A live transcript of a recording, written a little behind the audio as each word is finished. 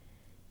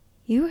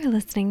You are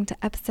listening to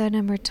episode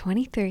number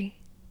 23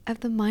 of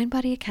the Mind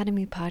Body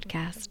Academy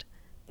podcast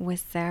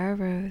with Sarah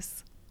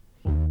Rose.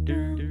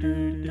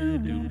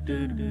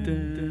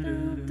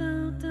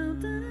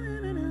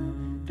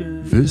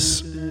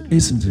 This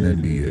isn't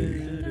an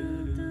NBA.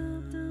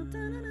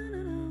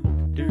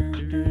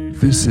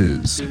 This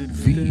is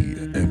the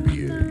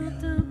NBA.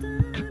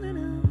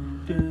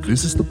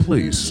 This is the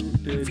place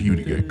for you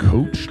to get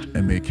coached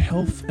and make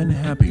health and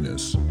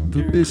happiness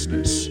the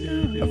business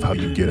of how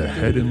you get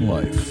ahead in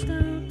life.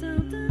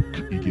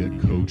 You get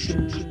coached.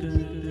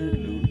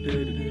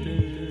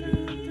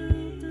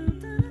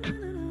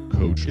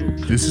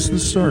 This is the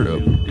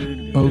startup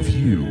of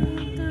you.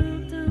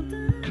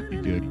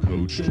 You get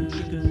coached.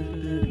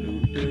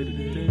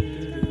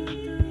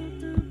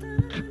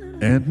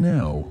 And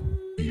now,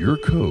 your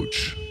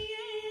coach,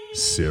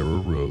 Sarah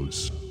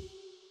Rose.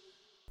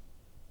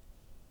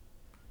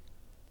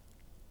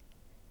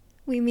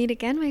 We meet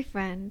again, my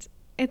friend.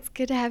 It's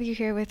good to have you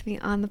here with me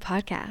on the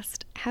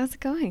podcast. How's it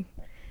going?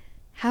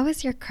 How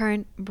is your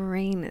current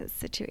brain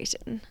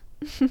situation?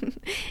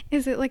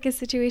 Is it like a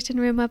situation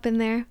room up in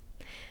there?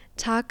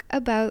 Talk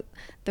about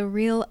the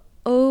real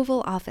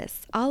Oval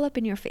Office all up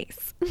in your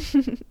face.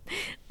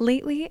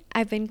 Lately,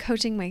 I've been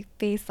coaching my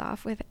face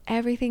off with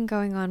everything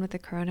going on with the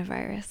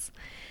coronavirus.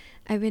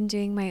 I've been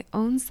doing my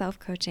own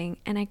self-coaching,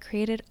 and I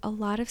created a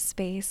lot of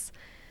space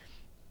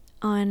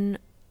on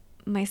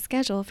my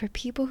schedule for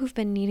people who've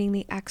been needing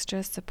the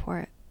extra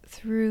support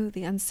through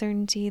the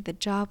uncertainty, the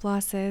job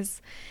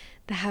losses,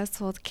 the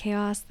household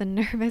chaos, the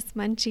nervous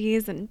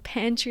munchies and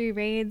pantry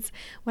raids,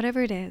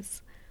 whatever it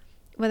is,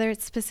 whether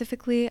it's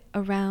specifically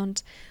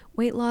around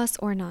weight loss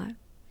or not.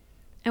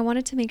 I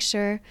wanted to make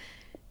sure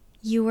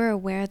you were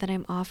aware that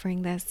I'm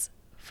offering this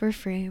for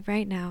free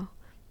right now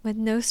with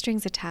no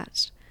strings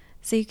attached,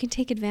 so you can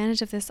take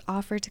advantage of this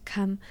offer to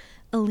come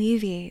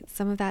alleviate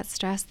some of that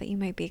stress that you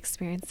might be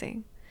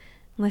experiencing.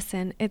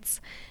 Listen,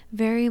 it's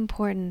very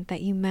important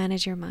that you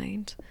manage your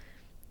mind.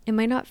 It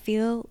might not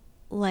feel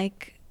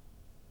like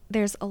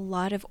there's a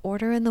lot of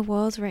order in the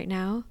world right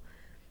now,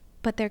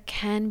 but there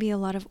can be a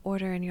lot of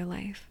order in your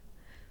life.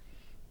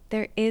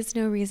 There is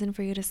no reason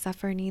for you to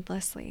suffer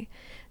needlessly.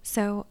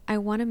 So I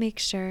want to make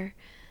sure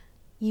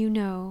you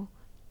know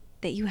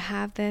that you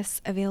have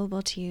this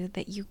available to you,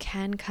 that you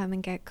can come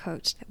and get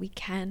coached, that we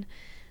can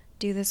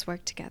do this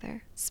work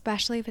together,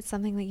 especially if it's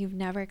something that you've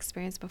never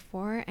experienced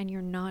before and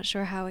you're not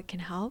sure how it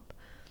can help.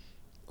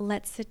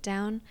 Let's sit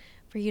down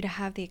for you to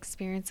have the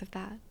experience of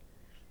that.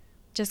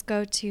 Just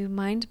go to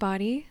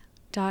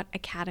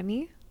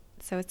mindbody.academy.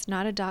 So it's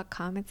not a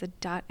 .com, it's a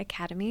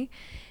 .academy.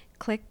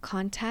 Click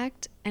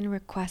contact and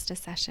request a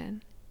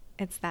session.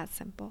 It's that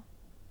simple.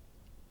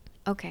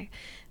 Okay,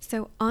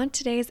 so on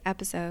today's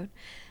episode,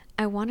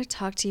 I want to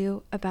talk to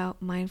you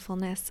about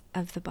mindfulness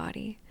of the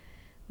body.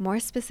 More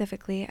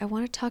specifically, I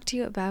want to talk to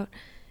you about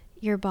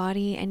your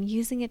body and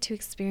using it to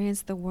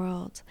experience the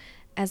world,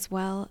 as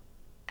well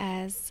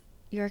as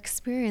your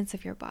experience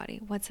of your body.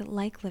 What's it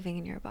like living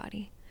in your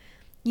body?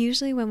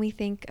 Usually when we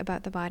think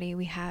about the body,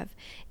 we have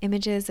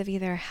images of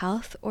either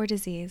health or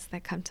disease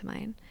that come to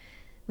mind.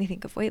 We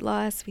think of weight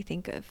loss, we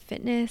think of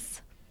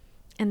fitness,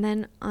 and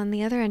then on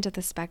the other end of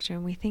the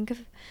spectrum, we think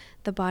of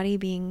the body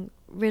being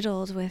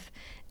riddled with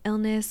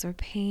illness or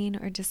pain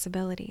or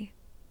disability.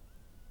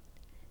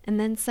 And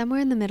then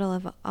somewhere in the middle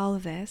of all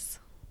of this,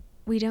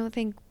 we don't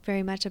think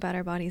very much about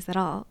our bodies at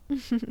all.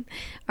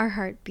 Our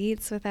heart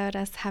beats without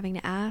us having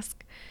to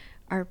ask.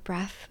 Our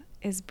breath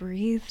is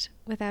breathed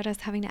without us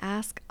having to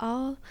ask.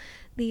 All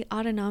the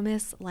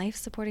autonomous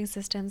life-supporting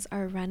systems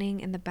are running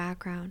in the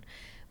background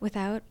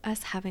without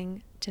us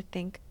having to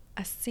think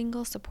a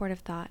single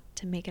supportive thought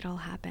to make it all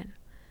happen.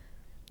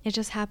 It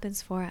just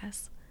happens for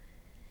us.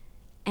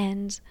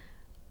 And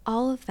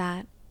all of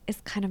that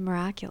is kind of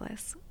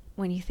miraculous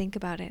when you think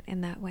about it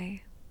in that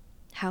way,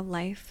 how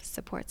life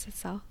supports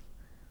itself.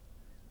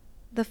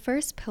 The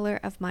first pillar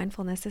of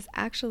mindfulness is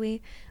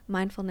actually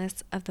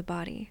mindfulness of the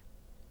body.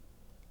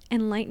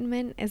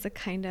 Enlightenment is a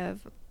kind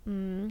of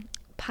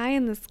pie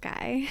in the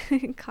sky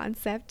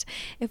concept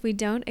if we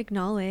don't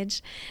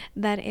acknowledge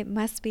that it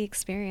must be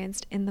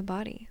experienced in the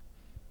body.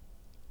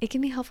 It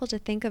can be helpful to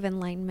think of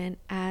enlightenment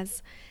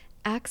as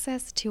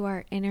access to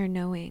our inner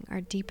knowing,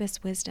 our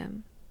deepest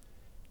wisdom.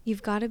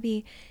 You've got to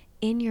be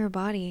in your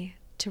body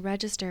to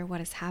register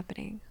what is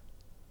happening,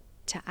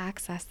 to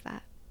access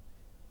that.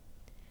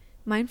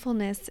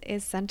 Mindfulness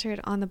is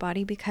centered on the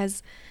body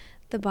because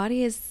the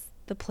body is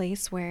the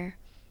place where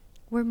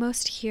we're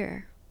most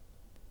here.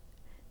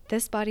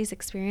 This body's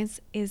experience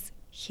is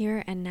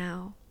here and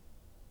now.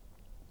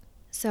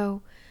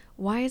 So,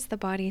 why is the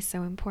body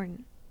so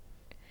important?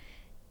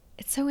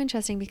 It's so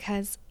interesting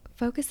because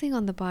focusing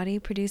on the body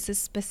produces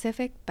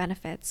specific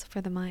benefits for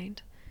the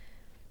mind.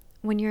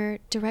 When you're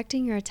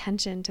directing your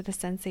attention to the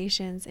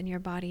sensations in your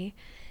body,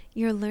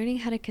 you're learning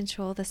how to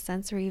control the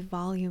sensory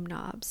volume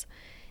knobs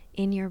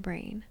in your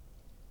brain.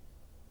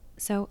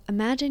 So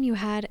imagine you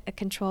had a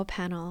control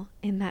panel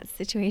in that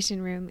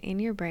situation room in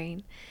your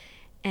brain,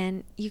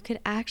 and you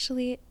could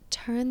actually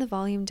turn the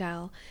volume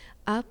dial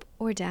up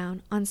or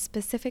down on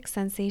specific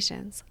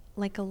sensations,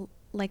 like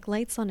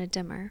lights on a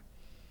dimmer.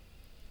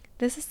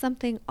 This is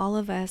something all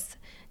of us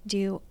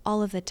do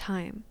all of the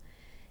time.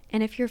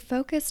 And if you're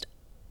focused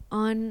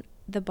on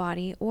the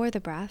body or the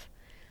breath,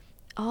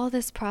 all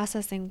this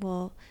processing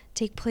will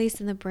take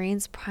place in the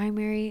brain's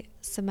primary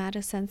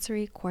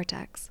somatosensory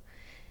cortex.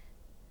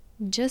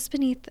 Just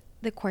beneath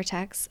the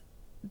cortex,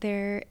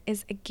 there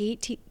is a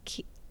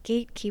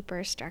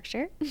gatekeeper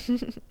structure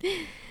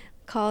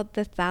called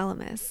the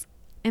thalamus.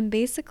 And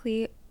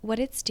basically, what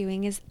it's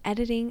doing is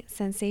editing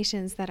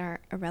sensations that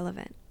are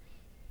irrelevant.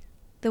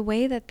 The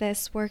way that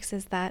this works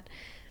is that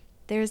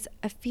there's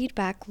a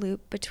feedback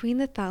loop between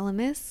the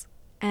thalamus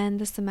and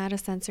the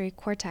somatosensory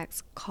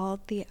cortex called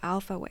the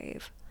alpha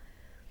wave.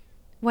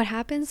 What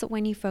happens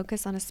when you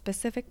focus on a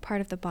specific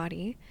part of the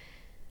body,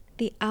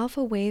 the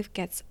alpha wave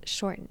gets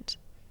shortened,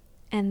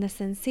 and the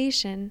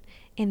sensation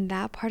in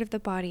that part of the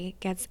body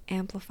gets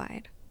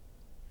amplified.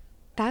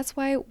 That's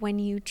why when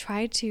you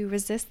try to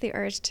resist the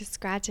urge to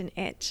scratch and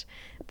itch,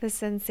 the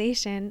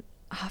sensation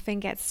often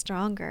gets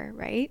stronger,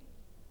 right?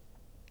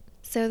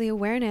 So the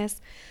awareness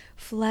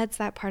floods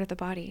that part of the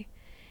body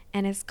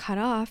and is cut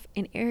off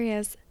in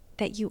areas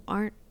that you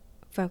aren't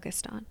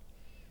focused on.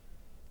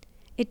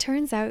 It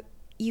turns out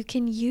you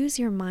can use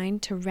your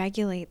mind to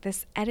regulate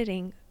this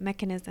editing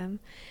mechanism,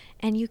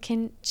 and you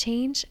can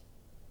change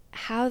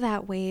how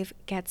that wave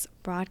gets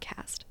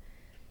broadcast.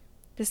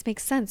 This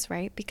makes sense,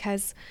 right?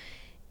 Because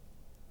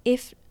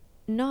if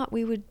not,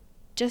 we would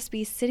just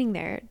be sitting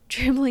there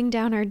dribbling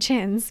down our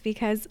chins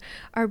because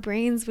our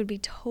brains would be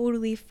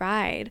totally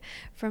fried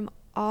from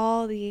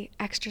all the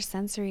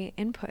extrasensory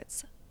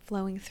inputs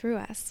flowing through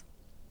us.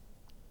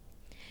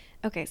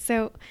 Okay,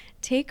 so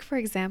take, for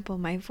example,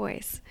 my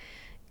voice.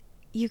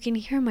 You can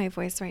hear my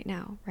voice right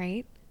now,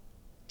 right?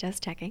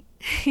 Just checking.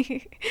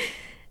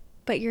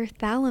 But your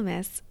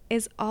thalamus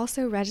is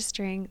also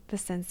registering the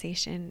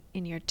sensation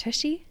in your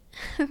tushy,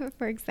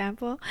 for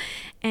example,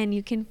 and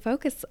you can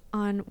focus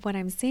on what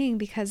I'm saying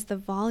because the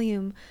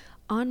volume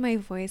on my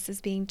voice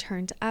is being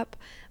turned up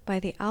by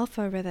the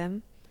alpha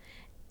rhythm,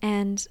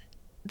 and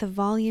the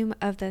volume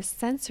of the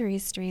sensory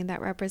stream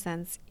that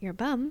represents your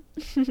bum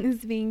is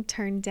being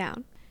turned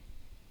down.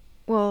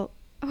 Well,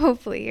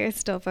 hopefully you're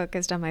still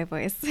focused on my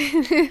voice,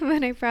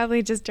 but I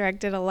probably just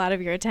directed a lot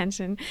of your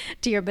attention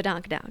to your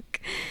badonk-donk.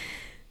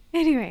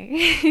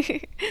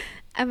 Anyway,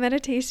 a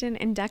meditation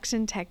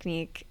induction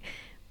technique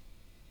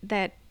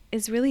that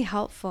is really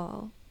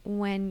helpful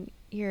when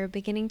you're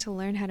beginning to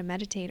learn how to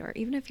meditate, or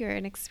even if you're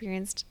an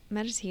experienced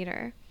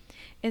meditator,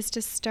 is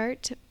to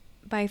start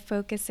by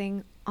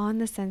focusing on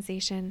the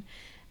sensation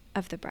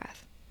of the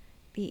breath,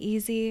 the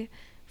easy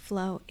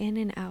flow in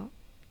and out,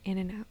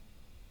 and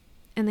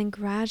then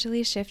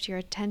gradually shift your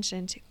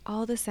attention to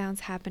all the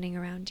sounds happening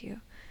around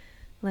you,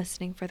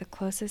 listening for the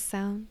closest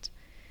sound,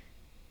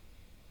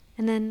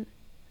 and then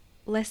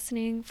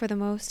listening for the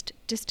most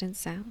distant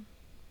sound.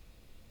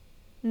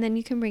 And then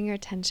you can bring your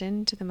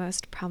attention to the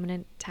most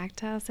prominent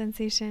tactile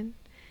sensation.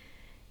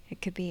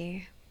 It could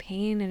be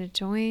pain in a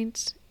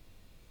joint,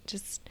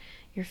 just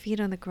your feet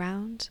on the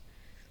ground,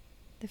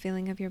 the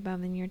feeling of your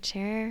bum in your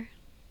chair,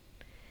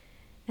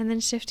 and then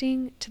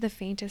shifting to the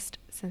faintest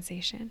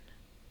sensation.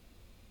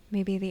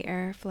 Maybe the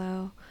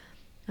airflow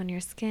on your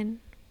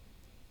skin,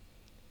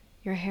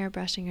 your hair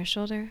brushing your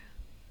shoulder.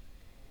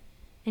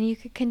 And you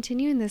could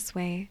continue in this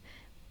way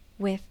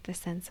with the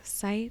sense of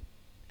sight,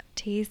 of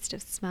taste,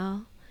 of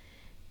smell,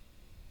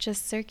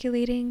 just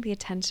circulating the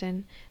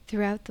attention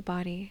throughout the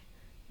body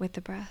with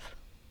the breath.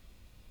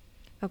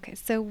 Okay,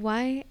 so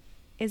why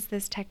is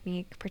this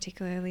technique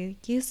particularly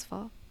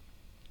useful?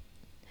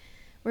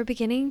 We're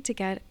beginning to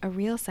get a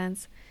real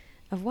sense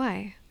of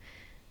why.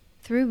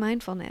 Through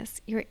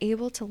mindfulness, you're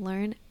able to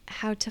learn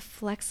how to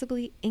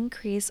flexibly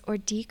increase or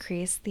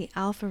decrease the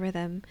alpha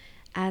rhythm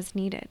as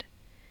needed.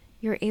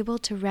 You're able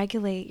to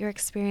regulate your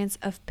experience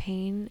of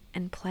pain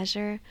and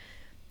pleasure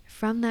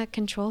from that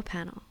control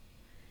panel.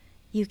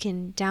 You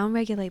can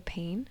downregulate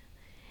pain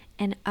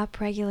and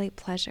upregulate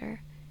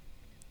pleasure.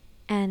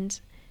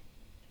 And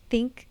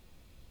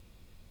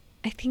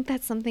I think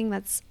that's something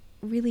that's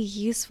really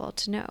useful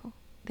to know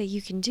that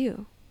you can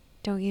do,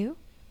 don't you?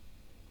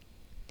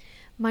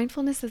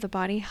 Mindfulness of the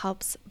body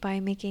helps by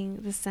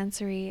making the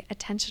sensory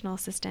attentional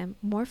system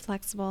more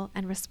flexible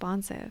and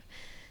responsive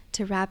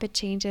to rapid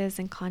changes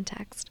in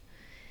context.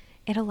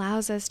 It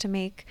allows us to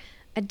make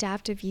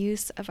adaptive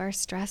use of our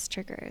stress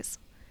triggers.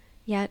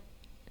 Yet,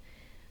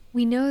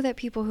 we know that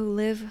people who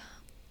live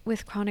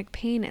with chronic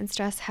pain and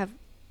stress have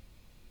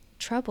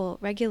trouble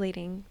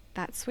regulating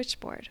that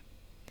switchboard.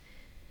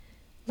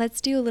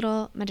 Let's do a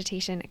little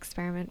meditation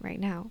experiment right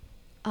now.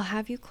 I'll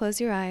have you close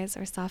your eyes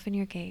or soften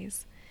your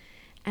gaze,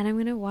 and I'm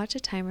going to watch a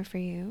timer for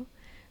you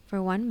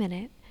for 1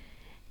 minute,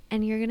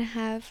 and you're going to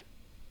have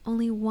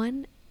only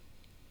one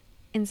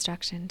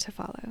instruction to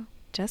follow,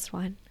 just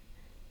one.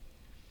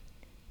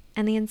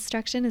 And the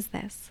instruction is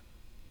this: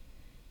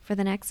 for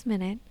the next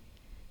minute,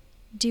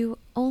 do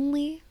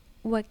only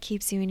what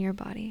keeps you in your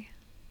body,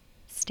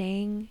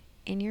 staying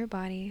in your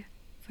body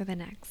for the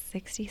next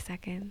 60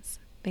 seconds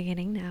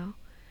beginning now,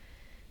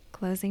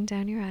 closing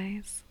down your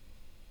eyes.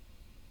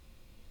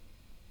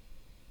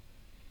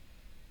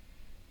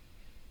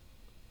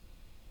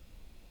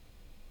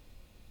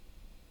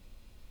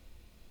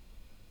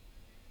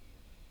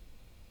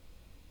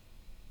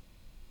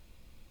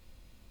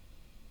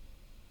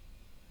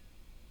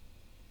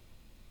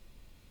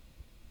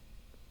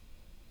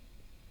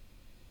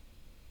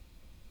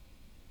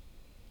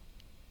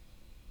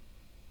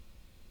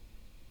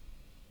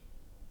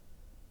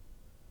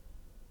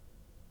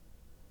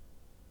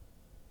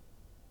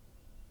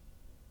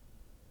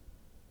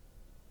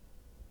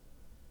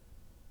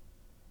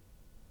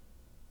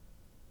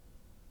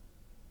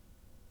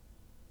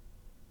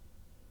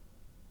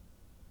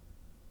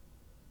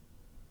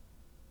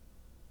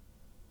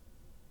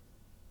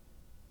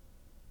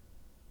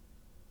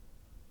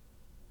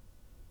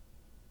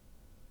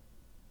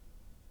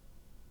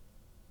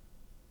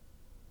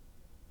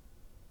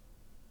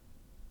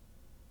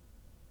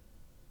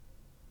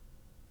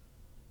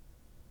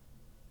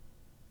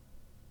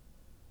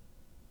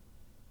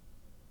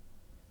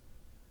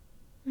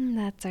 And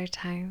that's our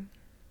time.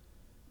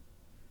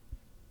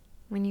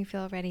 When you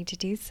feel ready to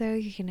do so,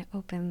 you can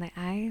open the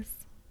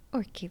eyes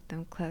or keep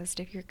them closed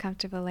if you're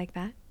comfortable like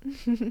that.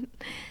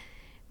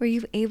 Were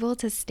you able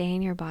to stay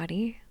in your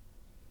body?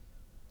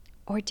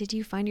 Or did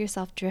you find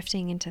yourself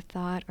drifting into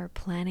thought or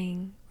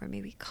planning or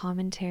maybe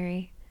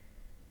commentary?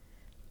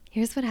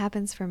 Here's what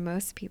happens for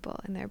most people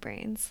in their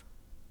brains.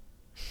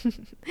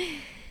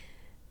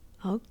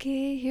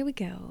 Okay, here we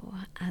go.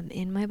 I'm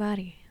in my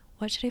body.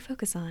 What should I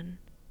focus on?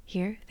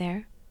 Here?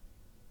 There?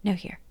 No,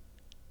 here.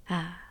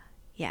 Ah,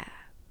 yeah,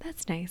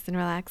 that's nice and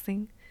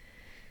relaxing.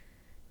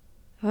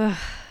 Ugh,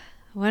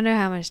 I wonder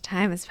how much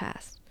time has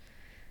passed.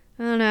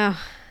 Oh no,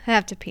 I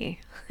have to pee.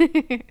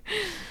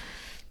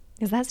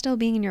 Is that still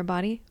being in your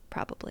body?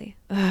 Probably.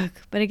 Ugh,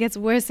 but it gets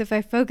worse if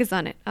I focus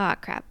on it. Ah,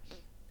 crap.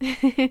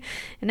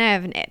 And I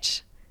have an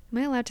itch. Am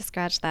I allowed to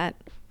scratch that?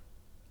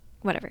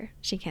 Whatever,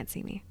 she can't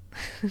see me.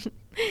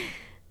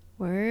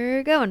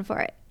 We're going for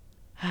it.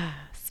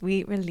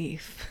 Sweet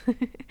relief.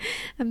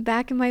 I'm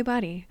back in my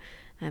body.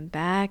 I'm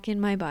back in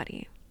my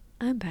body.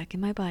 I'm back in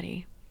my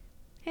body.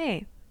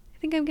 Hey, I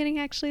think I'm getting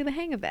actually the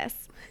hang of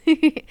this.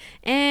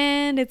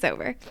 And it's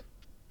over.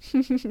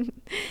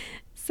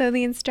 So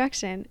the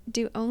instruction,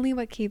 do only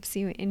what keeps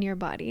you in your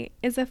body,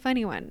 is a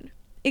funny one.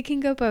 It can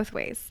go both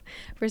ways.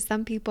 For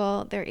some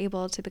people, they're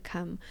able to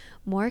become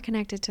more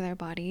connected to their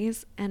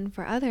bodies, and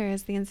for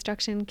others, the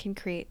instruction can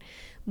create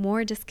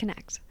more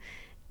disconnect,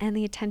 and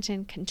the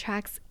attention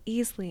contracts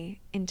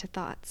easily into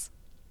thoughts.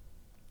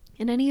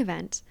 In any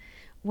event,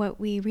 what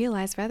we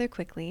realize rather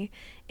quickly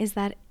is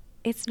that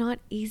it's not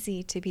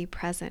easy to be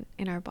present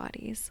in our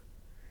bodies.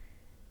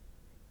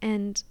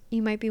 And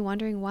you might be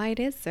wondering why it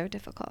is so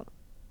difficult.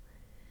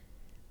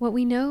 What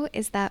we know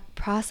is that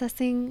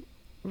processing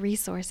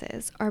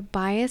resources are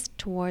biased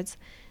towards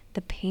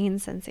the pain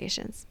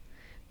sensations.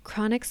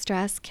 Chronic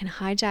stress can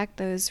hijack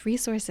those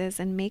resources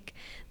and make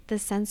the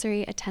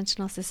sensory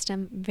attentional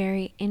system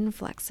very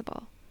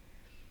inflexible.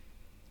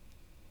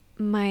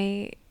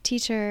 My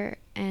teacher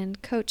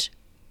and coach,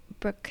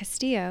 Brooke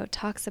Castillo,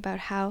 talks about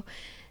how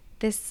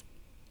this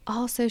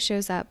also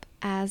shows up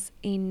as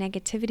a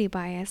negativity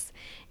bias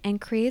and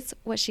creates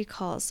what she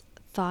calls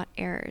thought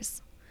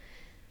errors.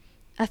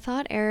 A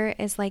thought error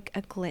is like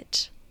a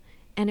glitch,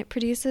 and it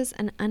produces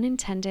an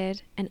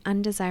unintended and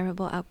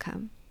undesirable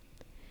outcome.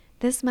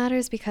 This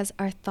matters because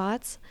our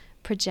thoughts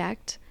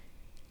project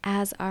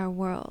as our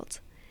world,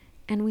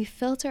 and we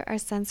filter our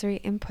sensory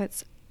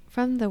inputs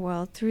from the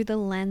world through the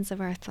lens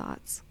of our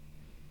thoughts.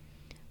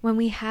 When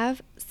we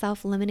have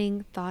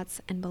self-limiting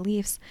thoughts and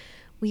beliefs,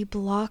 we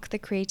block the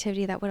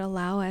creativity that would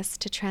allow us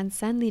to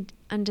transcend the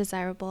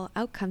undesirable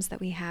outcomes that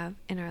we have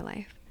in our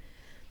life.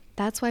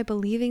 That's why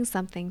believing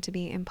something to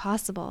be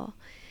impossible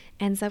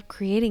ends up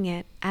creating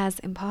it as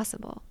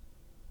impossible.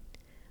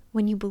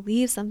 When you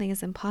believe something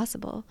is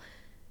impossible,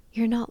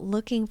 you're not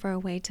looking for a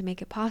way to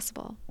make it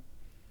possible.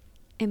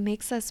 It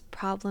makes us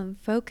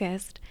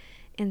problem-focused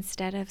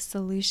instead of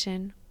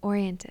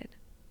solution-oriented.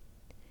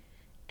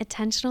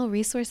 Attentional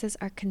resources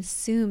are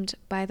consumed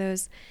by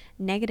those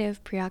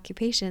negative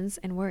preoccupations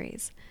and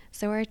worries,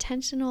 so our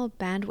attentional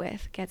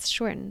bandwidth gets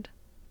shortened.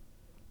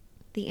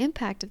 The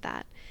impact of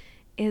that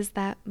is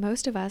that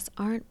most of us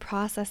aren't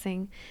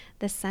processing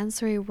the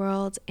sensory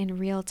world in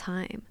real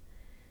time.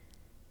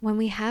 When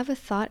we have a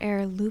thought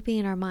error looping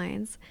in our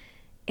minds,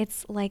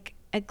 it's like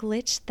a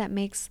glitch that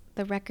makes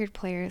the record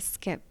player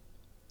skip.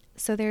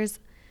 So there's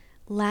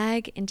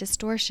lag and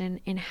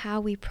distortion in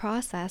how we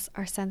process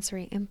our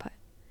sensory input.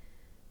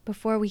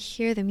 Before we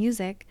hear the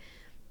music,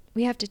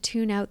 we have to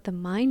tune out the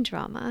mind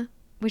drama,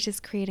 which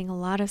is creating a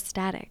lot of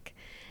static.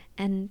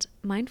 And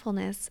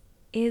mindfulness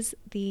is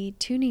the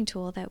tuning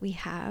tool that we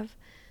have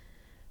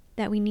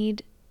that we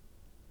need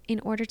in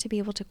order to be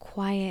able to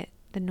quiet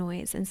the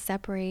noise and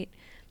separate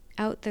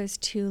out those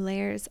two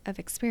layers of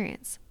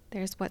experience.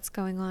 There's what's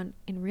going on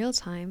in real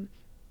time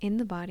in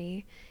the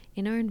body,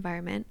 in our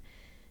environment,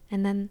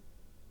 and then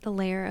the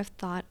layer of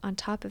thought on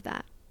top of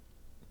that.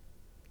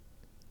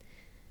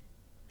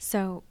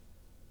 So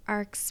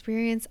our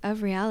experience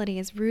of reality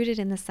is rooted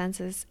in the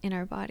senses in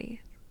our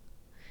body.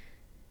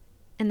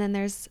 And then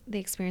there's the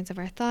experience of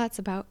our thoughts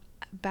about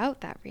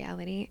that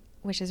reality,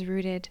 which is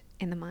rooted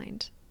in the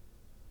mind.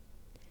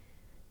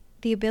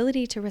 The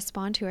ability to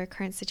respond to our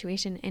current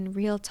situation in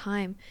real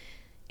time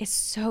is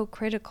so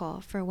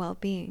critical for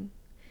well-being.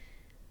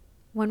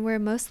 When we're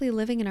mostly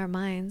living in our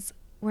minds,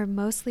 we're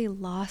mostly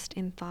lost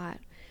in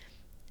thought,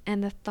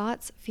 and the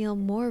thoughts feel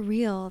more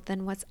real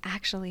than what's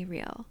actually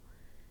real.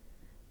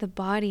 The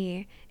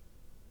body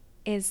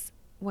is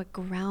what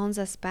grounds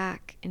us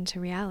back into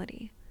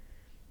reality,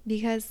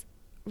 because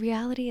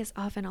reality is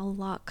often a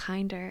lot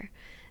kinder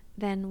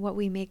than what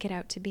we make it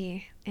out to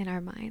be in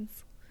our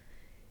minds.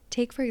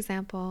 Take, for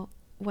example,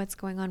 what's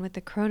going on with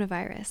the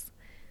coronavirus.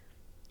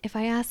 If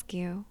I ask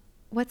you,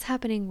 what's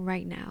happening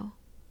right now?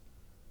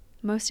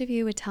 Most of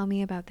you would tell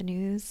me about the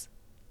news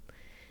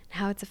and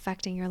how it's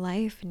affecting your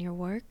life and your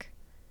work.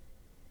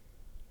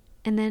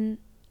 And then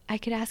I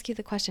could ask you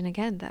the question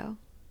again, though.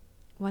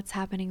 What's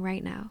happening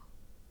right now?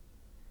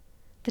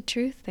 The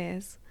truth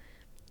is,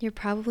 you're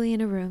probably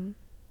in a room,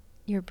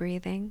 you're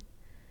breathing,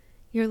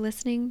 you're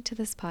listening to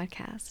this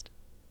podcast,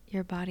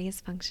 your body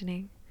is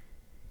functioning.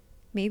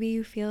 Maybe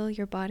you feel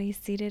your body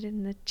seated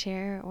in the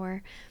chair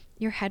or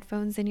your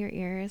headphones in your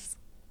ears.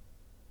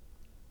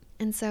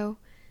 And so,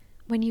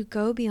 when you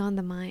go beyond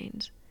the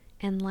mind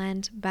and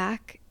land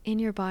back in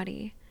your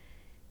body,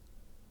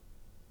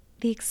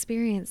 the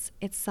experience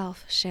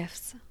itself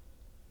shifts.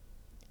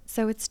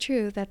 So it's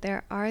true that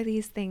there are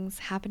these things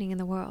happening in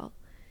the world.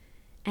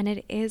 And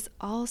it is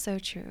also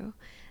true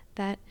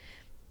that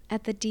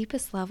at the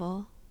deepest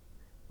level,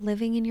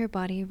 living in your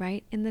body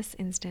right in this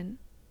instant,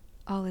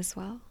 all is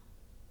well.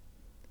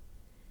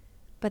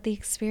 But the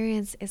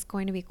experience is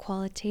going to be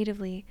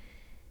qualitatively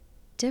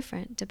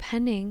different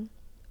depending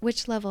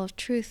which level of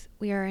truth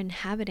we are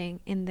inhabiting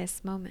in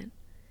this moment.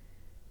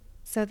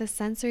 So the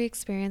sensory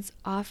experience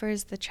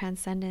offers the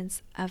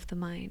transcendence of the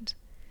mind,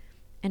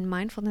 and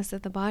mindfulness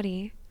of the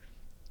body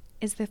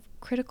is the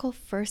critical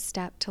first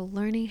step to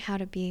learning how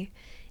to be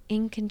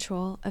in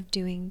control of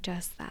doing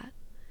just that.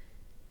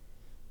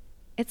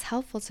 It's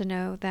helpful to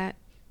know that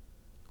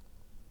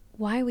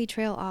why we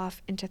trail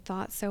off into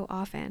thought so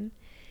often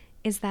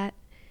is that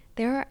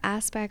there are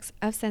aspects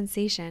of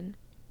sensation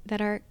that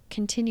are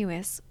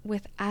continuous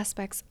with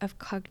aspects of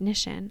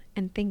cognition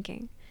and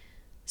thinking.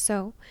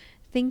 So,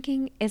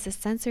 thinking is a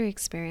sensory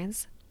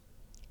experience,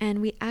 and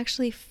we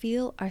actually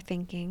feel our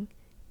thinking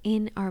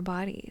in our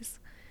bodies.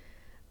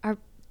 Our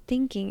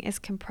thinking is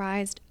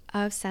comprised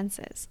of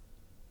senses.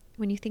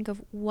 When you think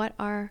of what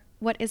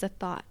is a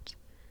thought,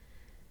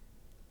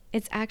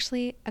 it's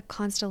actually a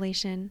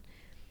constellation,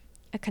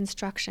 a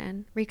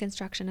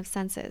reconstruction of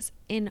senses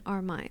in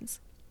our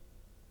minds.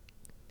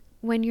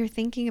 When you're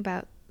thinking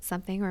about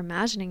something or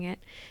imagining it,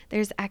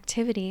 there's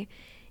activity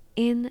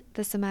in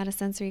the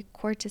somatosensory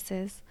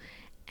cortices,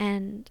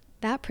 and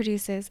that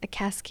produces a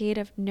cascade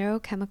of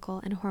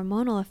neurochemical and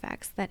hormonal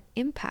effects that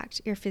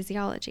impact your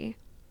physiology,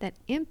 that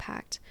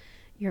impact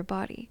your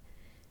body.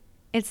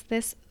 It's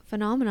this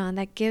phenomenon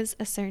that gives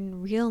a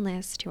certain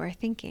realness to our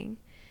thinking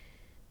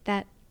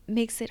that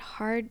makes it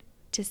hard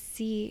to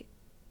see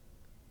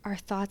our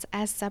thoughts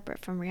as separate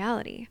from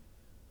reality.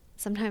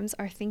 Sometimes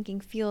our thinking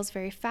feels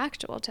very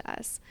factual to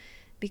us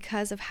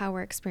because of how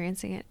we're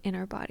experiencing it in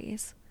our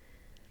bodies.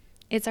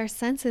 It's our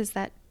senses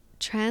that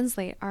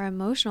translate our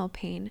emotional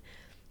pain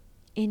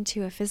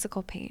into a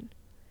physical pain.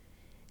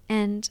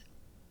 And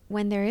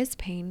when there is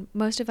pain,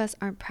 most of us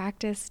aren't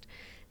practiced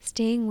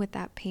staying with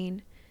that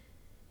pain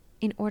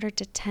in order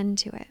to tend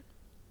to it,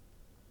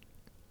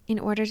 in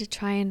order to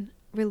try and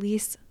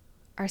release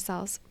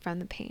ourselves from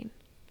the pain.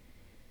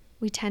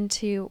 We tend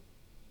to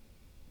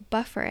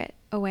buffer it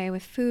away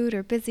with food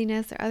or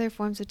busyness or other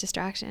forms of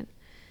distraction.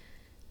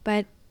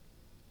 But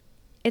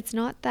it's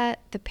not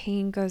that the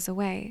pain goes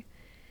away.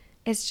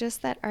 It's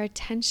just that our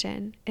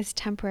attention is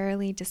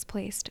temporarily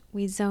displaced.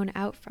 We zone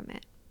out from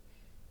it.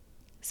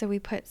 So we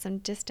put some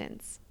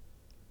distance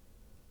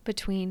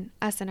between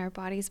us and our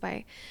bodies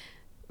by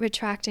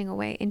retracting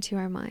away into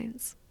our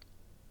minds.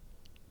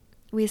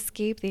 We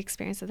escape the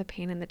experience of the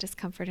pain and the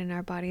discomfort in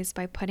our bodies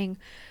by putting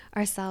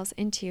ourselves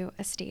into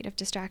a state of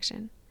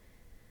distraction.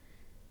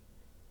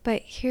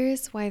 But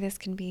here's why this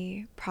can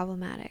be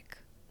problematic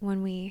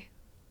when we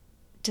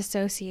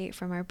dissociate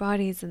from our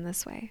bodies in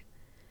this way.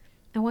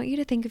 I want you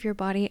to think of your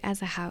body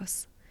as a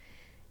house.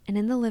 And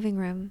in the living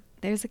room,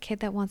 there's a kid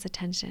that wants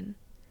attention.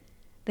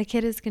 The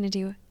kid is going to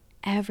do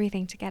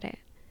everything to get it.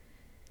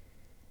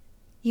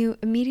 You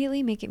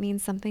immediately make it mean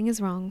something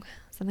is wrong.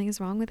 Something is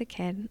wrong with the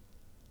kid.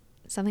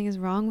 Something is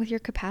wrong with your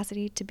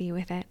capacity to be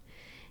with it.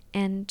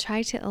 And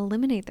try to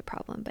eliminate the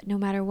problem. But no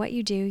matter what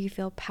you do, you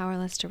feel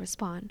powerless to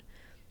respond.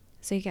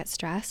 So you get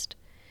stressed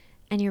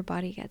and your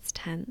body gets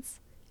tense.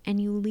 And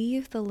you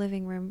leave the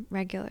living room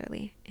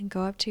regularly and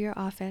go up to your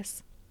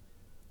office.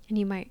 And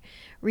you might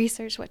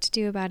research what to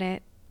do about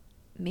it,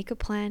 make a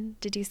plan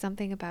to do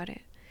something about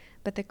it.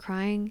 But the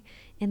crying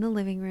in the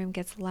living room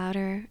gets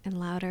louder and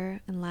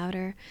louder and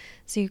louder.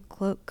 So you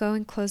go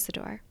and close the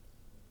door.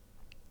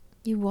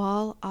 You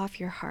wall off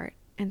your heart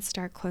and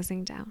start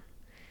closing down.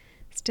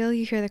 Still,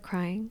 you hear the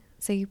crying,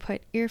 so you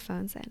put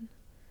earphones in.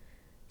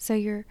 So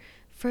you're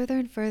further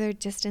and further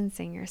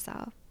distancing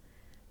yourself.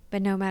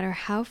 But no matter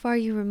how far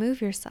you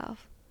remove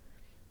yourself,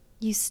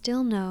 you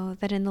still know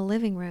that in the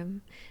living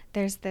room,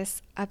 there's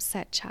this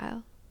upset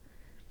child.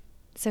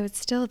 So it's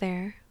still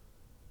there,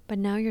 but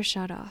now you're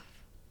shut off.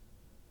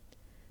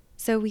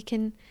 So we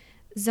can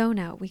zone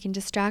out, we can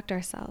distract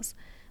ourselves,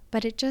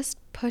 but it just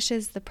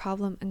pushes the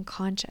problem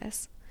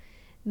unconscious,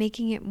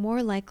 making it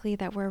more likely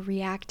that we're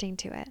reacting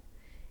to it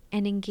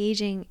and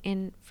engaging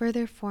in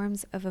further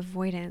forms of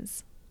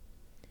avoidance.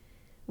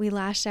 We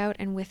lash out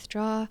and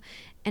withdraw,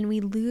 and we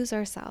lose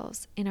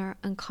ourselves in our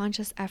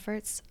unconscious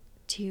efforts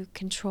to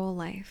control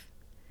life.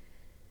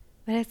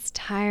 But it's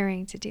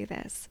tiring to do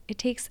this. It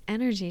takes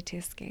energy to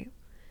escape.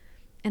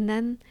 And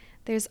then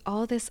there's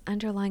all this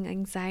underlying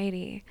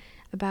anxiety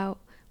about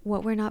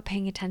what we're not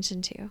paying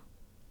attention to.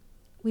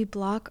 We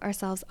block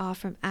ourselves off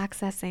from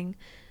accessing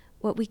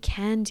what we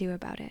can do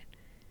about it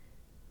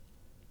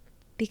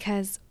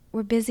because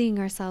we're busying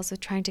ourselves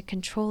with trying to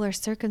control our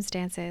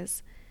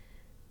circumstances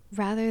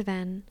rather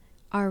than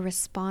our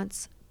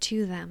response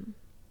to them.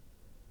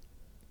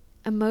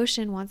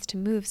 Emotion wants to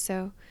move,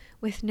 so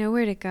with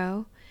nowhere to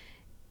go,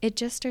 it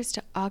just starts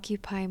to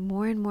occupy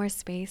more and more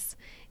space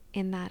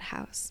in that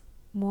house,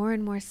 more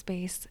and more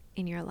space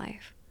in your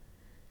life.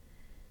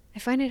 I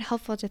find it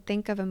helpful to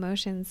think of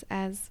emotions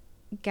as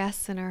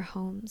guests in our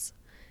homes.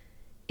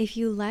 If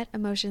you let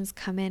emotions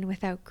come in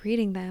without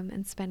greeting them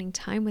and spending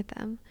time with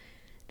them,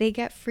 they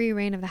get free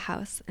reign of the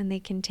house and they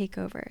can take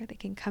over. They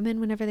can come in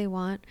whenever they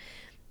want.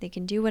 They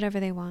can do whatever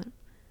they want.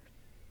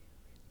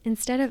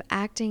 Instead of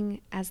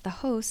acting as the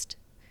host,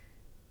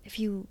 if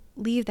you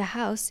leave the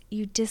house,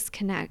 you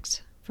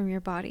disconnect from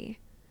your body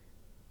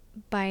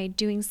by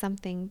doing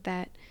something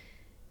that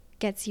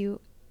gets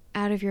you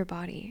out of your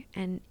body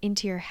and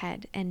into your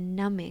head and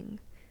numbing,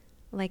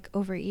 like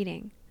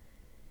overeating.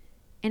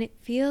 And it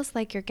feels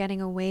like you're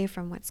getting away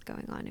from what's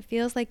going on. It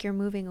feels like you're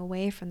moving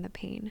away from the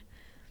pain.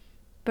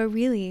 But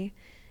really,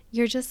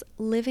 you're just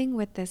living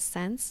with this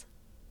sense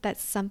that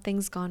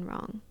something's gone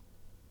wrong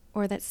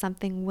or that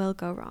something will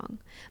go wrong,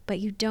 but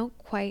you don't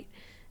quite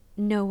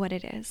know what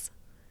it is.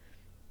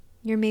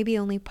 You're maybe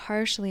only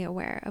partially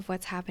aware of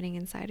what's happening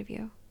inside of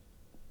you.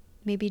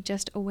 Maybe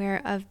just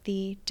aware of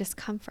the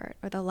discomfort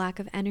or the lack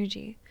of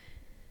energy.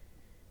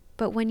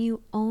 But when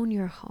you own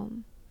your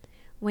home,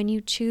 when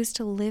you choose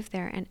to live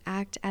there and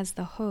act as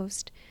the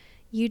host,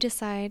 you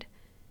decide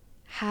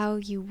how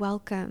you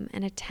welcome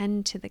and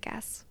attend to the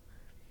guests.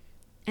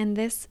 And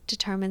this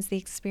determines the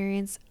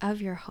experience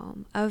of your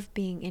home, of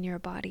being in your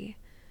body.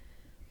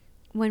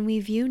 When we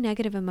view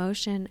negative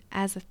emotion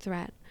as a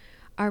threat,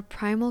 our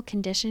primal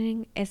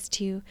conditioning is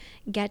to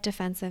get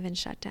defensive and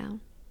shut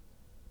down.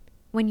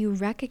 When you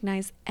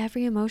recognize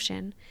every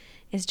emotion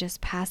is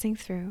just passing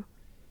through,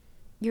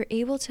 you're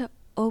able to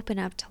open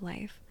up to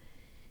life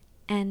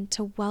and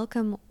to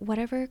welcome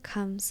whatever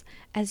comes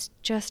as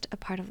just a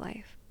part of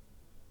life.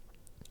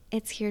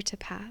 It's here to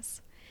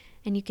pass,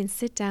 and you can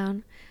sit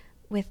down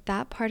with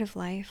that part of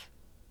life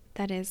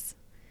that is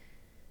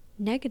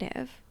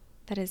negative,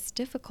 that is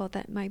difficult,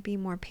 that might be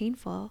more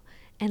painful,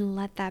 and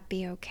let that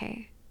be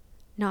okay.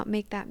 Not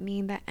make that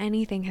mean that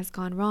anything has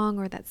gone wrong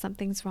or that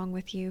something's wrong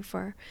with you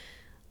for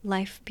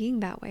life being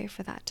that way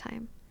for that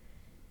time.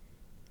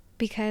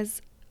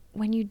 Because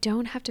when you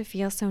don't have to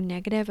feel so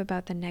negative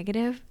about the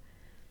negative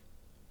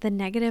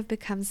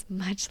becomes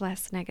much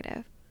less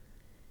negative.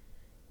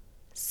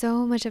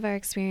 So much of our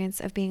experience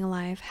of being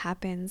alive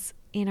happens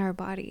in our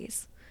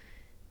bodies.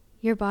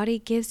 Your body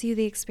gives you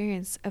the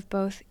experience of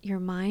both your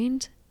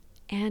mind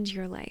and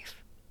your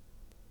life.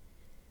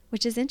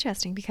 Which is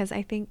interesting because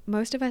I think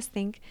most of us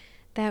think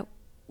that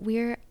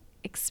we're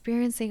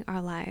experiencing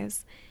our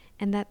lives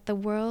and that the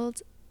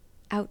world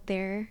out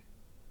there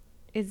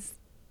is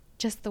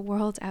just the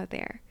world out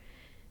there.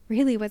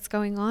 Really, what's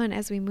going on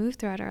as we move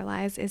throughout our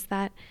lives is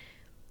that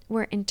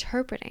we're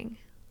interpreting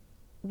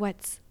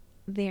what's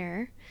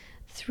there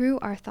through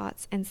our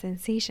thoughts and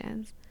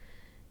sensations.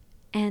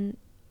 And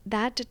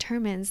that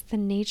determines the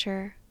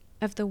nature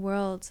of the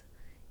world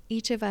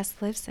each of us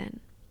lives in.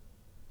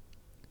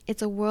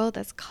 It's a world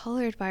that's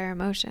colored by our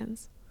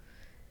emotions.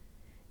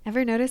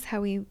 Ever notice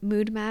how we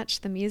mood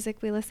match the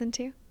music we listen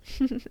to?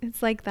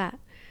 It's like that.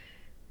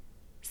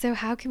 So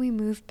how can we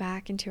move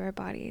back into our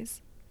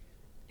bodies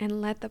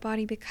and let the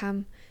body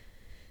become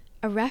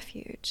a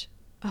refuge,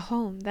 a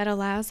home that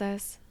allows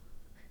us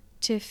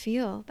to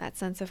feel that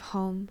sense of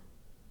home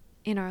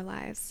in our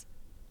lives?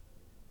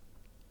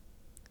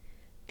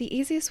 The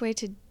easiest way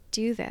to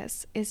do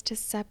this is to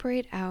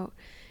separate out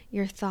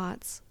your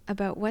thoughts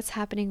about what's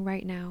happening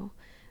right now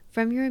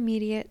from your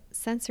immediate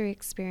sensory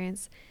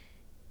experience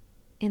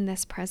in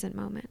this present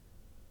moment.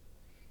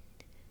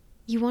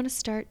 You want to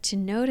start to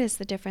notice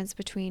the difference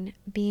between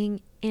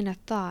being in a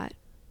thought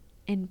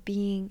and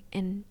being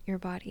in your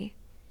body.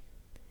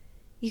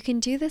 You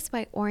can do this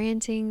by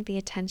orienting the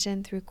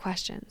attention through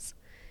questions.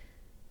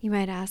 You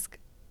might ask,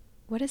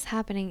 what is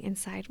happening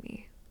inside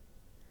me?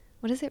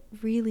 What is it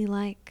really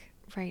like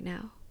right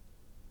now?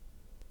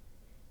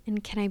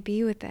 And can I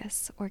be with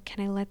this, or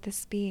can I let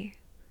this be?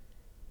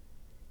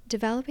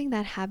 Developing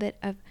that habit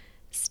of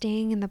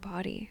staying in the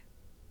body,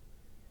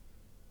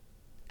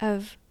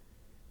 of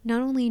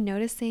not only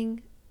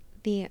noticing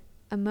the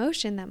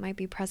emotion that might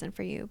be present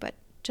for you, but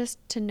just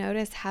to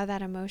notice how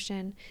that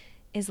emotion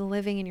is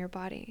living in your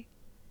body.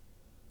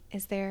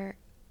 Is there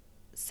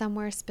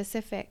somewhere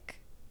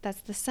specific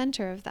that's the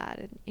center of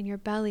that in your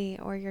belly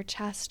or your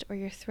chest or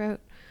your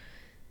throat?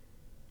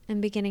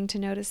 And beginning to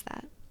notice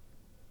that.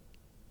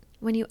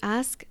 When you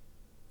ask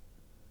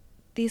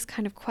these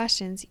kind of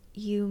questions,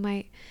 you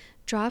might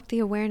drop the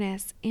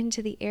awareness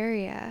into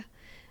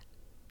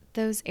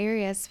those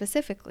areas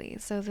specifically.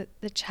 So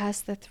the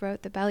chest, the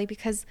throat, the belly,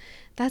 because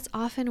that's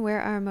often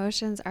where our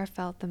emotions are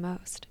felt the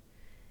most.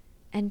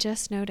 And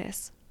just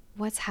notice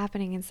what's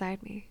happening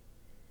inside me.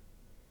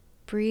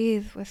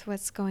 Breathe with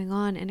what's going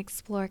on and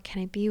explore,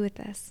 can I be with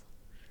this?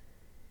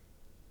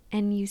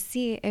 And you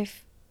see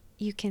if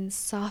you can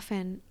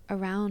soften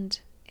around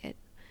it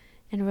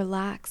and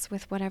relax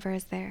with whatever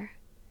is there.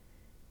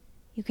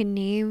 You can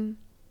name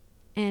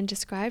and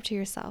describe to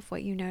yourself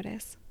what you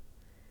notice.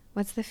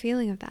 What's the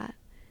feeling of that?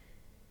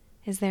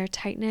 Is there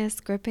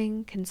tightness,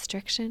 gripping,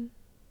 constriction,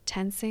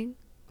 tensing?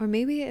 Or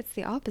maybe it's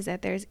the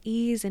opposite. There's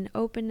ease and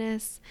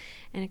openness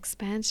and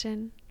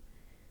expansion.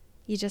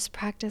 You just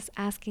practice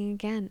asking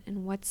again,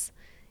 and what's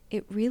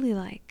it really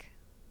like?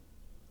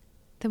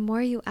 The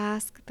more you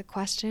ask the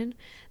question,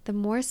 the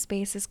more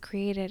space is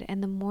created,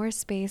 and the more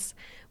space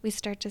we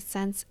start to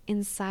sense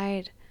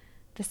inside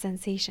the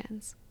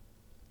sensations.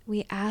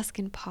 We ask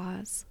and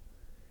pause.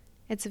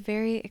 It's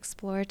very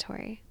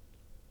exploratory.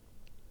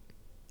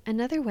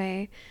 Another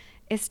way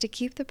is to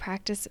keep the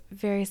practice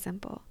very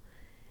simple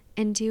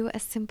and do a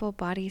simple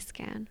body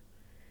scan.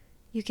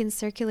 You can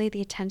circulate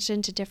the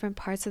attention to different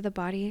parts of the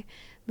body,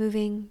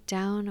 moving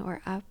down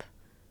or up.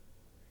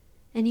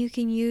 And you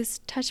can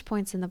use touch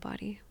points in the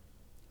body.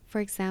 For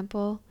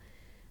example,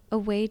 a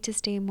way to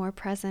stay more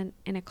present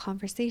in a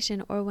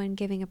conversation or when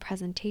giving a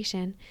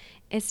presentation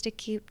is to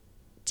keep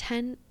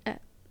 10 to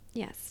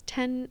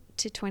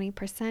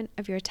 20%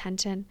 of your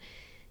attention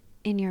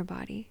in your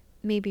body,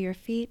 maybe your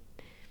feet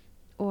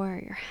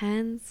or your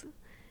hands,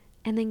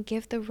 and then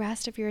give the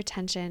rest of your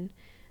attention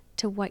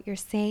to what you're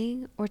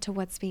saying or to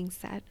what's being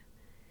said.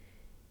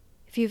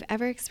 If you've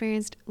ever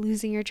experienced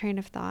losing your train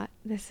of thought,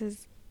 this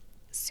is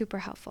super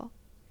helpful.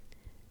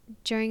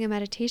 During a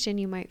meditation,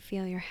 you might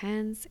feel your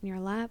hands in your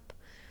lap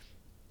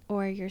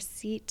or your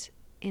seat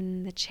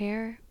in the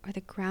chair or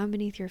the ground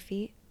beneath your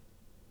feet.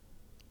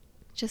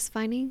 Just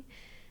finding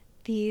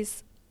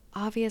these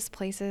obvious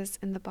places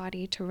in the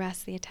body to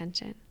rest the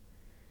attention.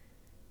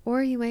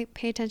 Or you might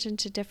pay attention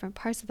to different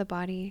parts of the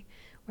body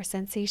or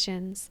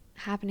sensations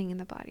happening in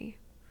the body.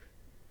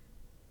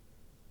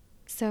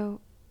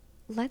 So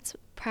let's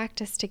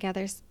practice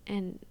together,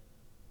 and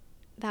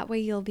that way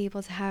you'll be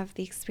able to have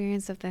the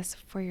experience of this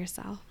for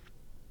yourself.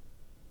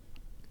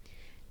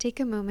 Take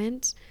a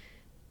moment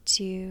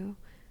to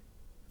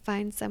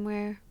find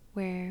somewhere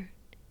where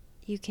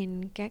you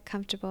can get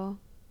comfortable.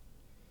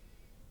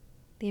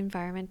 The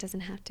environment doesn't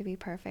have to be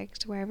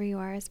perfect. Wherever you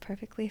are is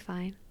perfectly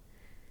fine.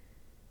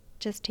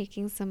 Just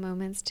taking some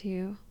moments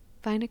to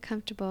find a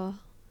comfortable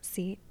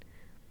seat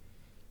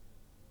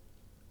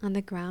on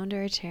the ground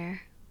or a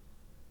chair,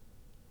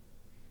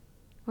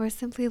 or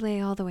simply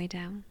lay all the way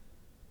down.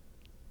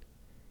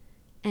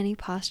 Any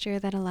posture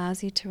that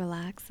allows you to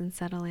relax and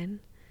settle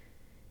in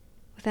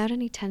without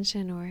any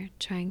tension or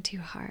trying too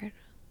hard.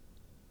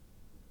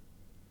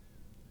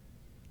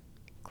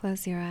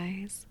 Close your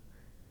eyes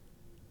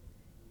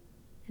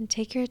and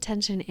take your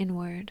attention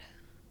inward,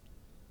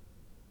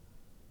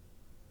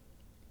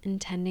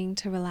 intending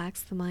to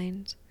relax the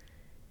mind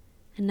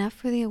enough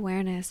for the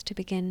awareness to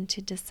begin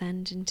to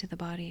descend into the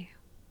body.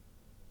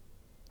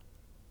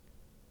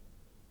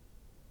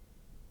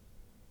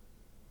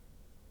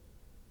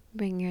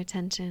 Bring your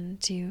attention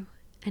to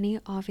any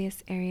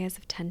obvious areas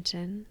of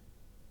tension,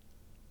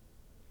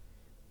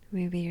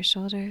 maybe your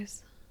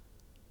shoulders,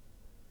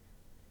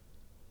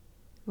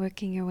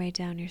 working your way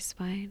down your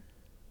spine,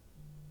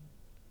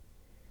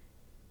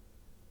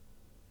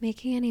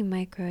 making any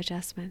micro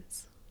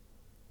adjustments,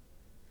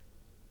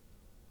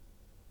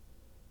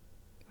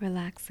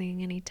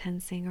 relaxing any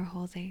tensing or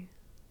holding,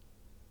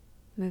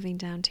 moving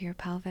down to your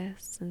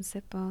pelvis and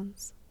sit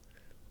bones,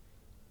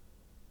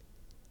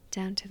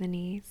 down to the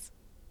knees,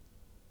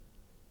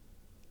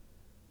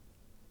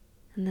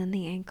 and then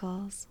the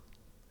ankles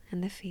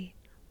and the feet.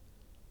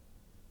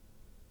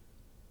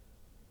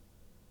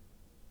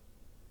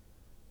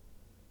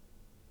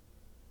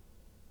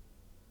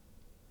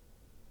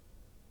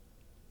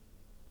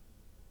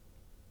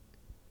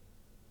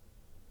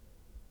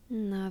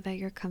 Now that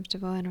you're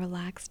comfortable and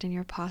relaxed in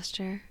your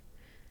posture,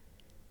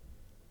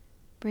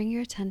 bring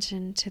your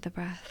attention to the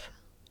breath,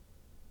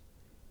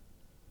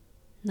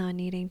 not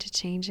needing to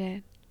change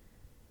it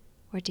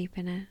or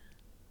deepen it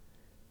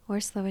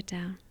or slow it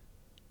down.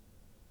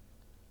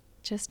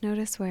 Just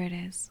notice where it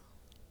is.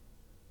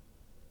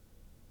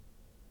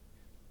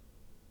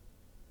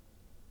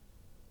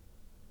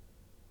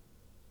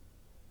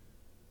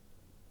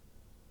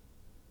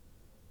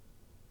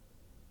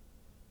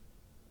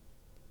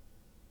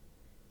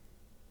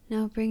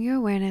 Now bring your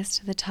awareness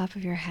to the top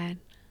of your head,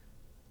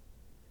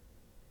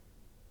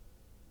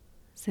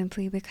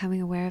 simply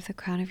becoming aware of the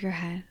crown of your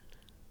head,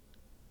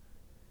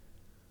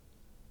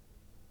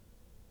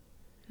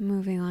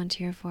 moving on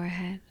to your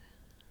forehead,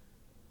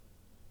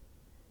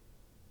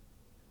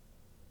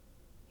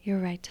 your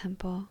right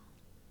temple,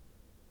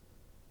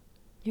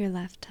 your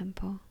left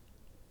temple,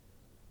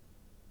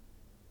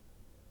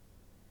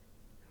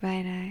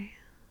 right eye,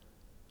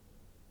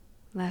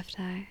 left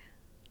eye,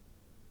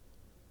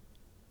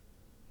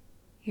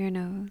 your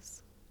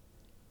nose,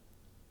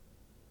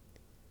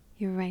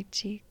 your right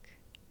cheek,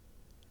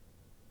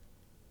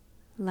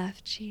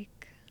 left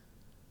cheek,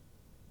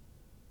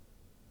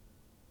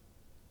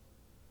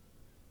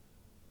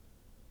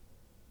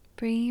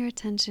 bringing your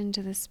attention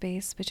to the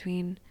space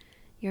between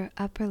your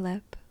upper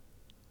lip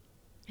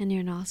and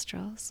your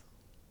nostrils,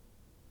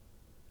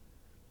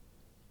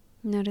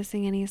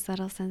 noticing any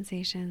subtle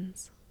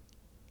sensations,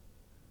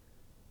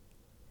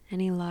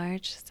 any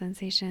large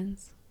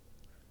sensations.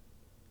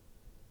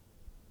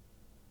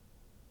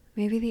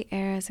 Maybe the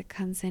air as it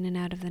comes in and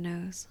out of the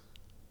nose.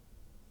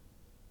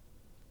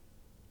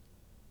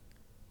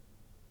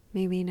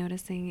 Maybe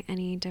noticing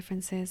any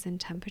differences in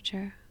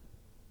temperature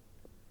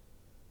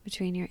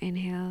between your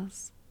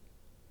inhales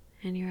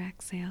and your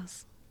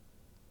exhales.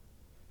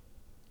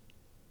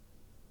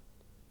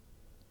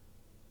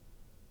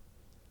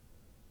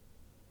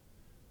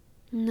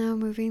 Now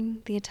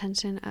moving the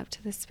attention up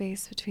to the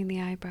space between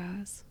the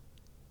eyebrows.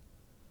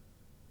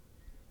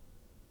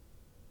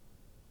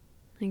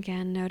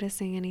 Again,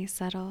 noticing any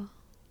subtle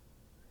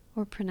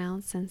or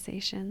pronounced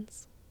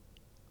sensations.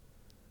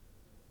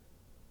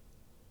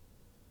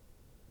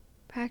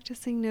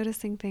 Practicing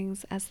noticing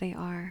things as they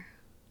are,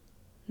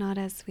 not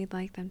as we'd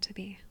like them to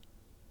be.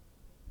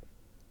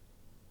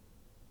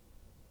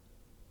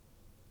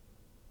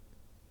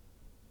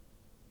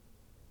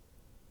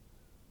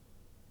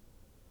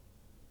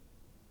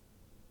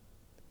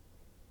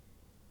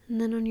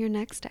 And then on your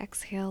next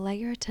exhale, let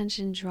your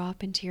attention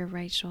drop into your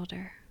right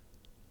shoulder.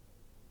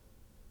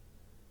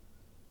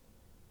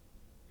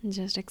 And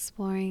just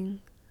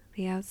exploring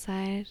the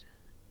outside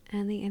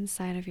and the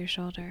inside of your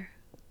shoulder.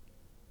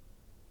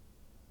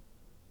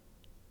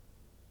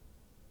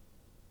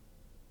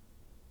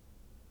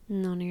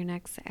 And on your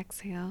next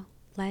exhale,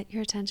 let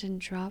your attention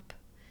drop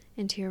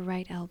into your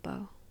right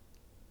elbow.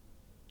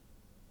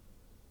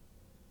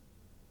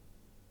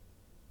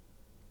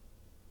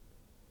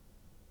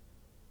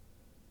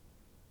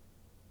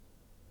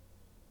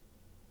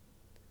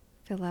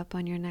 Fill up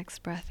on your next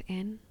breath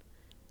in.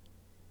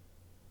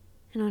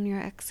 And on your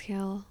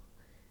exhale,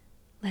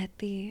 let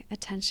the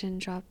attention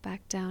drop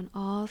back down,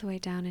 all the way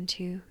down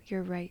into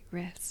your right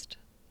wrist.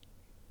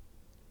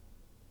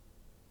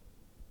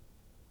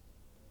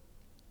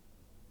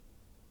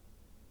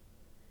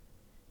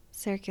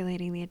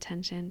 Circulating the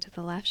attention to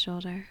the left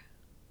shoulder.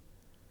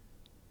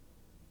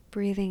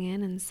 Breathing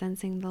in and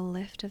sensing the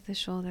lift of the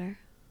shoulder.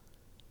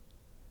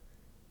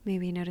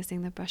 Maybe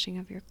noticing the brushing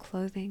of your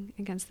clothing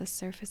against the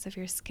surface of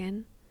your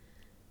skin.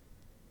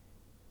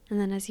 And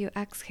then as you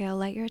exhale,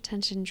 let your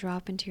attention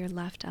drop into your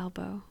left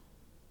elbow.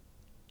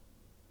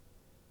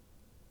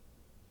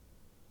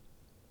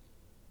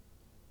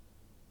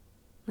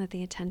 Let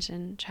the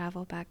attention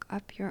travel back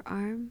up your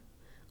arm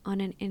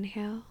on an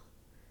inhale.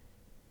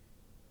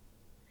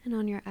 And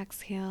on your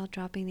exhale,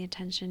 dropping the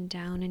attention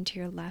down into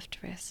your left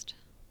wrist.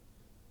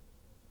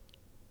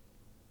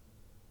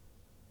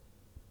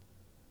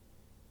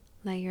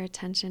 Let your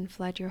attention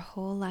flood your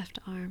whole left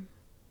arm.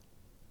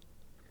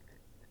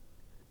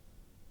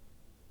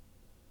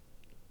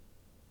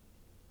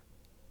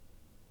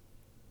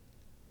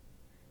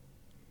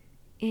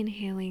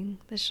 Inhaling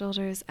the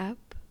shoulders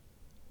up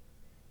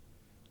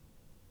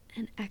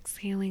and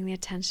exhaling the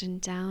attention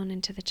down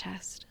into the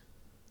chest.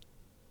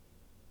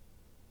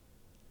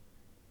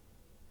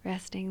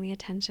 Resting the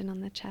attention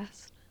on the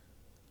chest.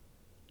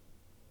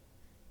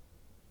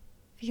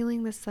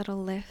 Feeling the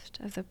subtle lift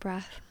of the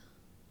breath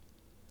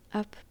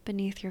up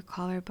beneath your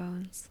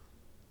collarbones.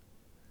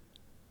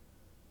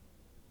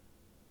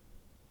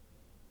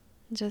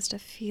 Just a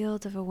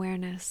field of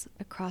awareness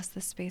across the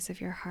space of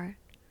your heart.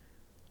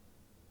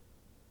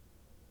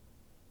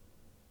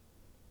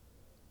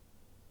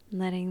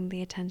 Letting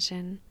the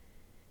attention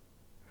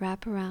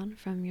wrap around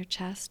from your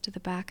chest to the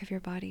back of your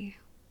body.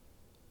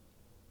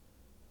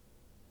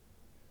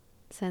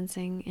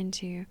 Sensing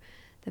into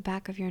the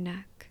back of your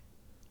neck.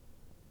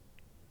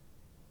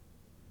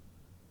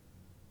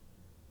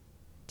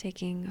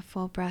 Taking a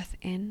full breath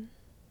in.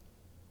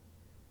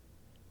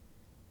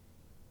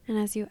 And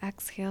as you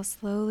exhale,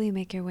 slowly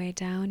make your way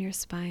down your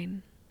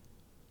spine.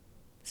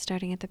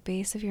 Starting at the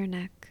base of your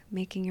neck,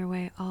 making your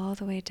way all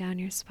the way down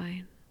your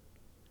spine.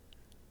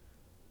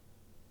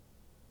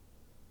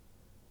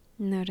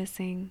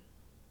 Noticing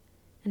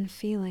and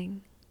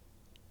feeling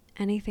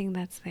anything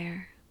that's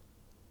there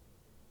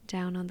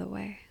down on the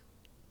way.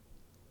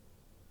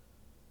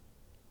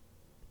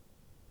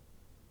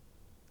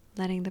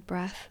 Letting the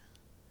breath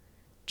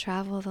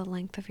travel the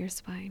length of your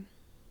spine.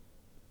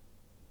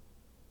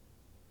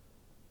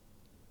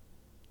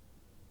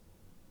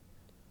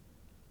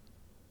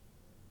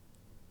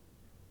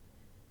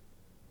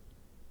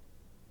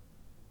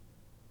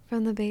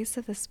 From the base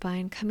of the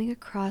spine, coming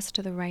across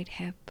to the right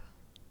hip.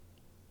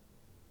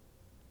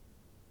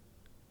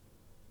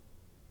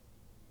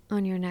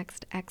 On your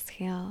next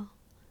exhale,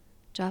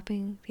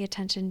 dropping the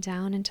attention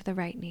down into the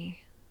right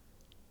knee.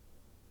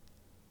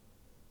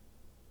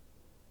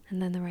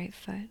 And then the right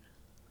foot.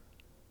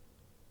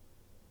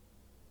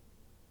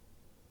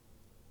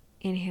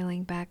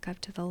 Inhaling back up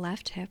to the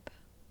left hip.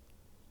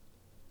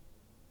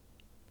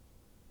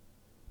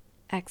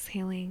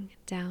 Exhaling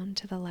down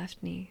to the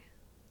left knee.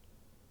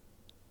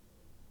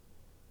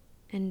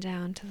 And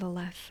down to the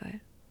left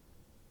foot.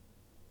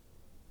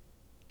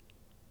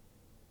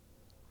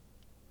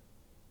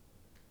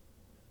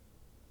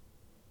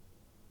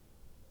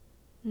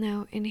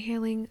 Now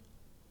inhaling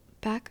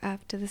back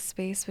up to the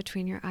space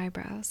between your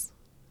eyebrows,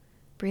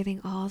 breathing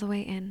all the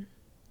way in.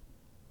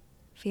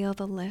 Feel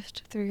the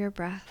lift through your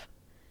breath.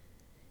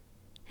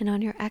 And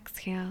on your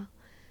exhale,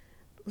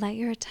 let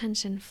your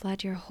attention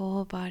flood your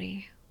whole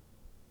body,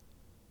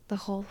 the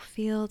whole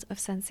field of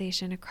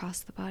sensation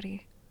across the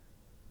body.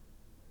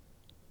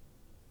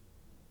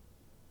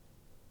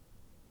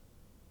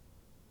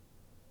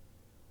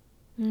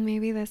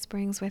 Maybe this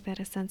brings with it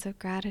a sense of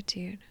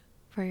gratitude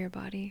for your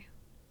body.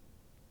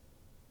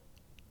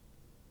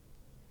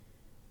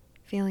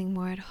 Feeling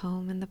more at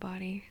home in the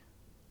body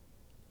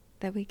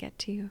that we get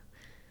to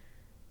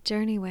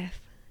journey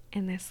with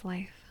in this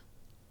life.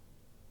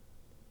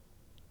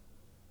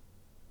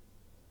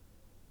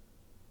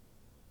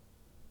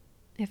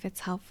 If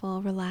it's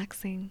helpful,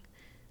 relaxing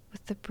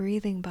with the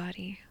breathing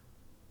body,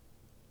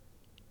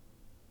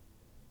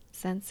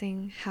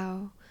 sensing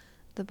how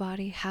the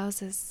body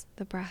houses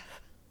the breath.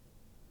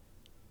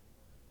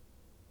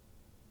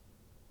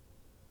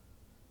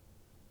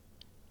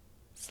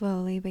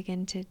 Slowly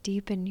begin to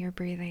deepen your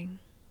breathing.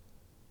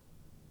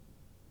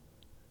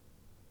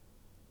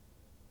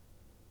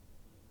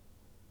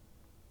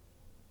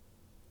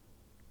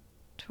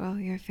 Twirl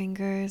your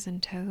fingers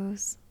and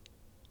toes.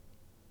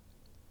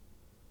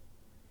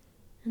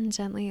 And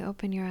gently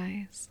open your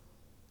eyes.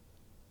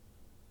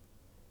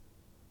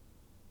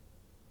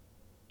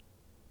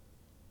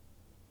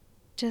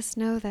 Just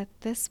know that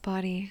this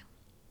body,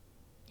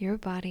 your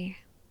body,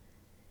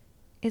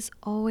 is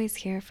always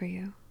here for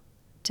you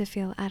to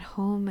feel at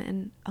home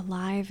and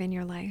alive in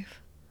your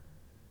life,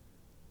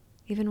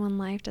 even when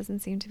life doesn't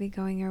seem to be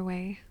going your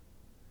way.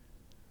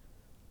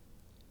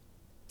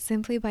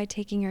 Simply by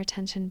taking your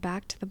attention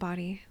back to the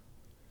body,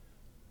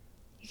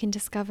 you can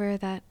discover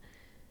that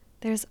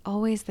there's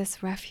always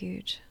this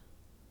refuge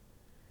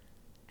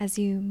as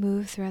you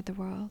move throughout the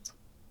world.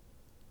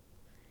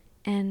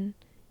 And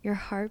your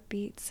heart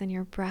beats and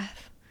your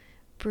breath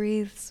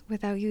breathes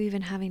without you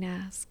even having to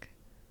ask.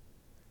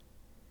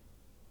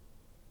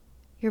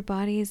 Your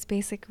body's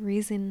basic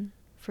reason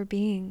for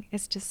being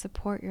is to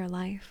support your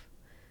life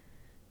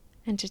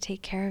and to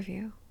take care of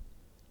you.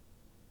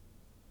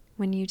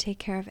 When you take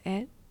care of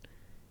it,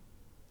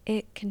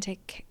 it can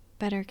take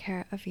better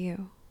care of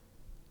you.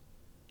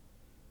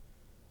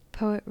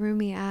 Poet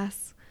Rumi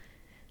asks,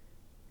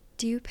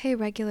 do you pay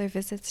regular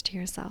visits to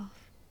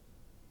yourself?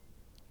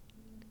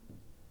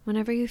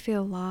 Whenever you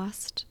feel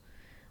lost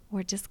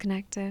or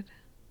disconnected,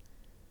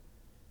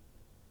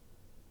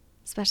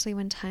 especially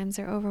when times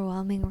are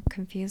overwhelming or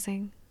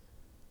confusing,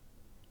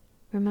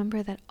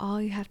 remember that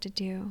all you have to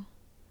do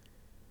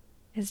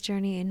is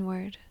journey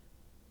inward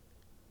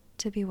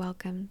to be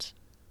welcomed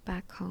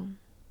back home.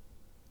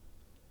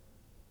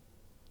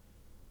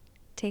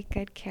 Take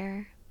good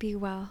care. Be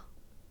well.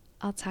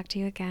 I'll talk to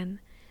you again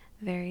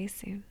very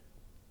soon.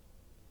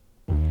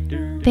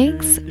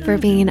 Thanks for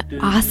being an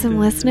awesome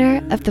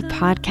listener of the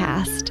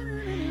podcast.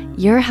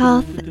 Your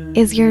health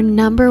is your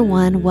number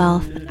one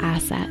wealth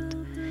asset.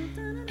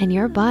 And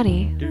your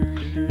body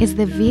is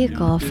the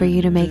vehicle for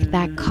you to make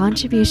that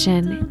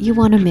contribution you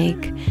want to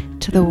make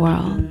to the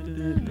world.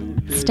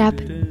 Step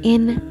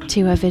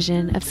into a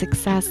vision of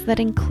success that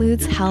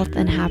includes health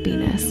and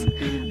happiness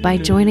by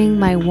joining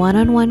my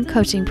one-on-one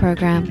coaching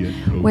program,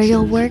 where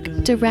you'll work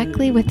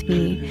directly with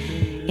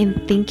me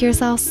in Think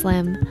Yourself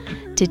Slim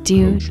to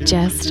do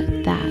just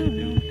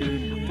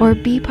that. Or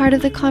be part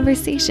of the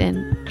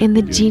conversation in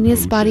the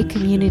Genius Body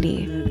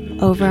community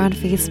over on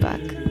Facebook.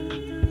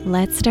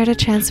 Let's start a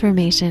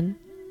transformation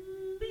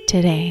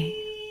today.